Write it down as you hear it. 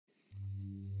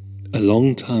A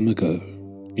long time ago,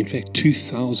 in fact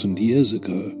 2,000 years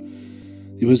ago,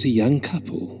 there was a young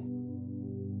couple,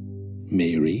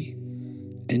 Mary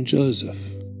and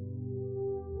Joseph.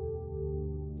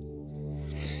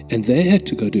 And they had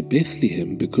to go to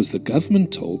Bethlehem because the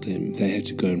government told them they had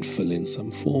to go and fill in some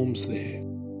forms there.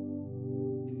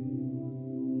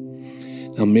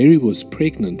 Now Mary was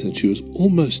pregnant and she was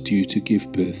almost due to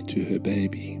give birth to her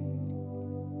baby.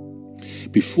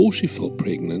 Before she fell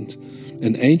pregnant,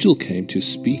 an angel came to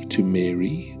speak to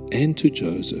Mary and to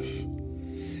Joseph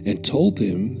and told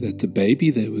them that the baby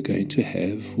they were going to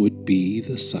have would be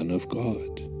the Son of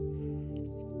God,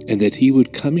 and that he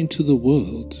would come into the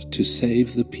world to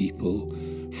save the people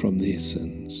from their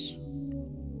sins.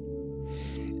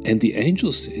 And the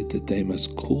angel said that they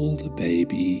must call the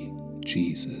baby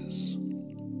Jesus.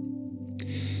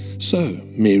 So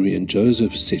Mary and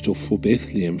Joseph set off for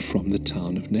Bethlehem from the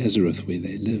town of Nazareth where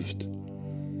they lived.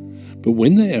 But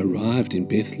when they arrived in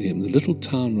Bethlehem, the little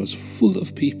town was full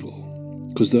of people,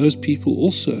 because those people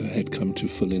also had come to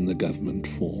fill in the government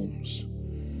forms.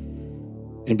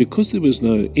 And because there was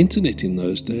no internet in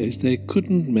those days, they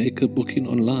couldn't make a booking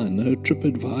online, no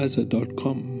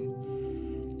tripadvisor.com.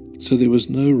 So there was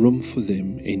no room for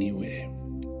them anywhere.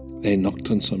 They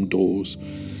knocked on some doors,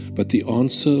 but the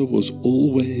answer was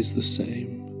always the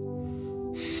same: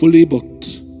 fully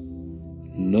booked,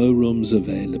 no rooms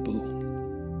available.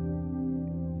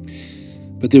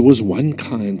 But there was one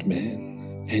kind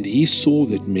man, and he saw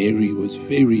that Mary was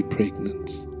very pregnant,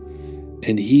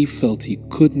 and he felt he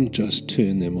couldn't just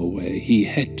turn them away. He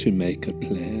had to make a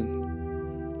plan.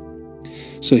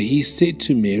 So he said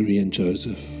to Mary and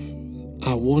Joseph,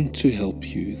 "I want to help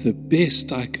you. The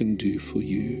best I can do for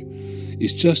you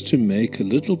is just to make a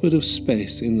little bit of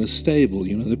space in the stable,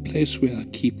 the place where I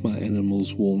keep my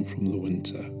animals warm from the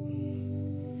winter.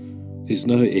 There's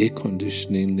no air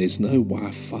conditioning, there's no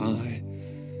Wi-Fi.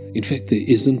 In fact, there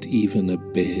isn't even a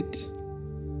bed.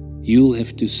 You'll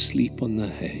have to sleep on the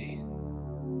hay."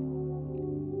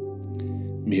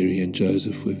 Mary and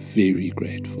Joseph were very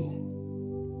grateful.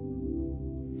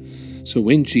 So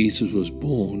when Jesus was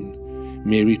born,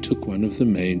 Mary took one of the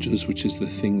mangers, which is the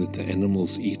thing that the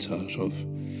animals eat out of,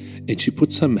 and she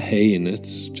put some hay in it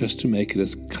just to make it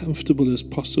as comfortable as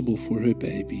possible for her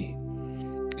baby.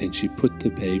 And she put the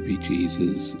baby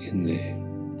Jesus in there.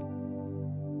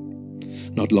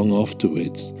 Not long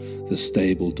afterwards, the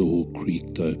stable door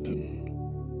creaked open.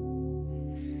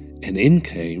 And in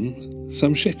came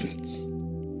some shepherds.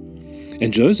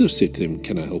 And Joseph said to them,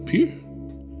 "Can I help you?"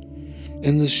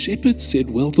 And the shepherds said,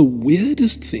 "Well, the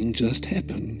weirdest thing just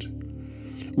happened.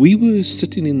 We were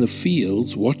sitting in the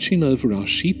fields watching over our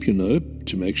sheep,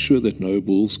 to make sure that no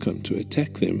wolves come to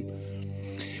attack them.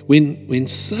 When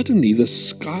suddenly the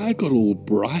sky got all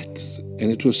bright,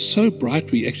 and it was so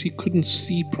bright we actually couldn't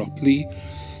see properly.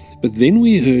 But then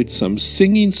we heard some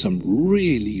singing, some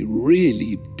really,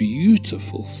 really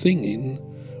beautiful singing.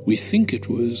 We think it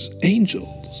was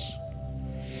angels.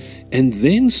 And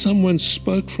then someone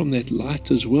spoke from that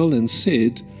light as well and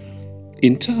said,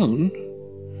 'In town,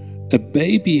 a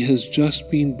baby has just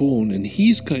been born, and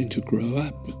he's going to grow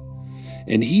up,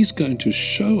 and he's going to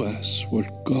show us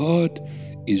what God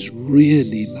is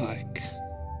really like.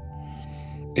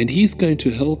 And he's going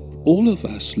to help all of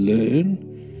us learn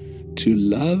to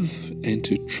love and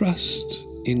to trust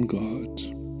in God.'"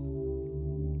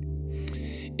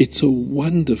 It's a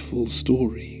wonderful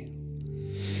story.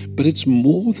 But it's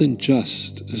more than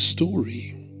just a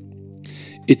story.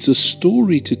 It's a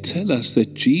story to tell us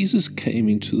that Jesus came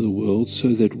into the world so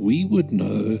that we would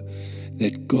know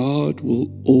that God will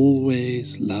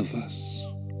always love us.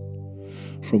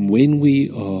 From when we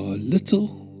are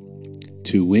little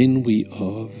to when we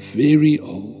are very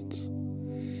old,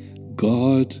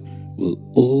 God will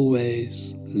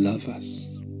always love us.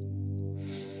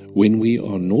 When we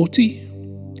are naughty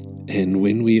and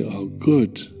when we are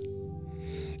good,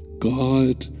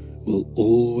 God will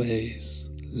always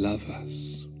love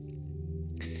us.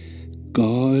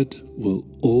 God will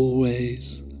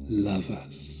always love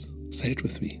us. Say it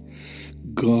with me.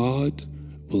 God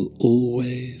will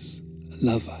always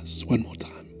love us. One more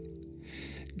time.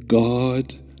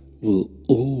 God will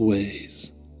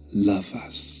always love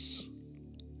us.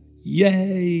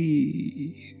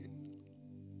 Yay!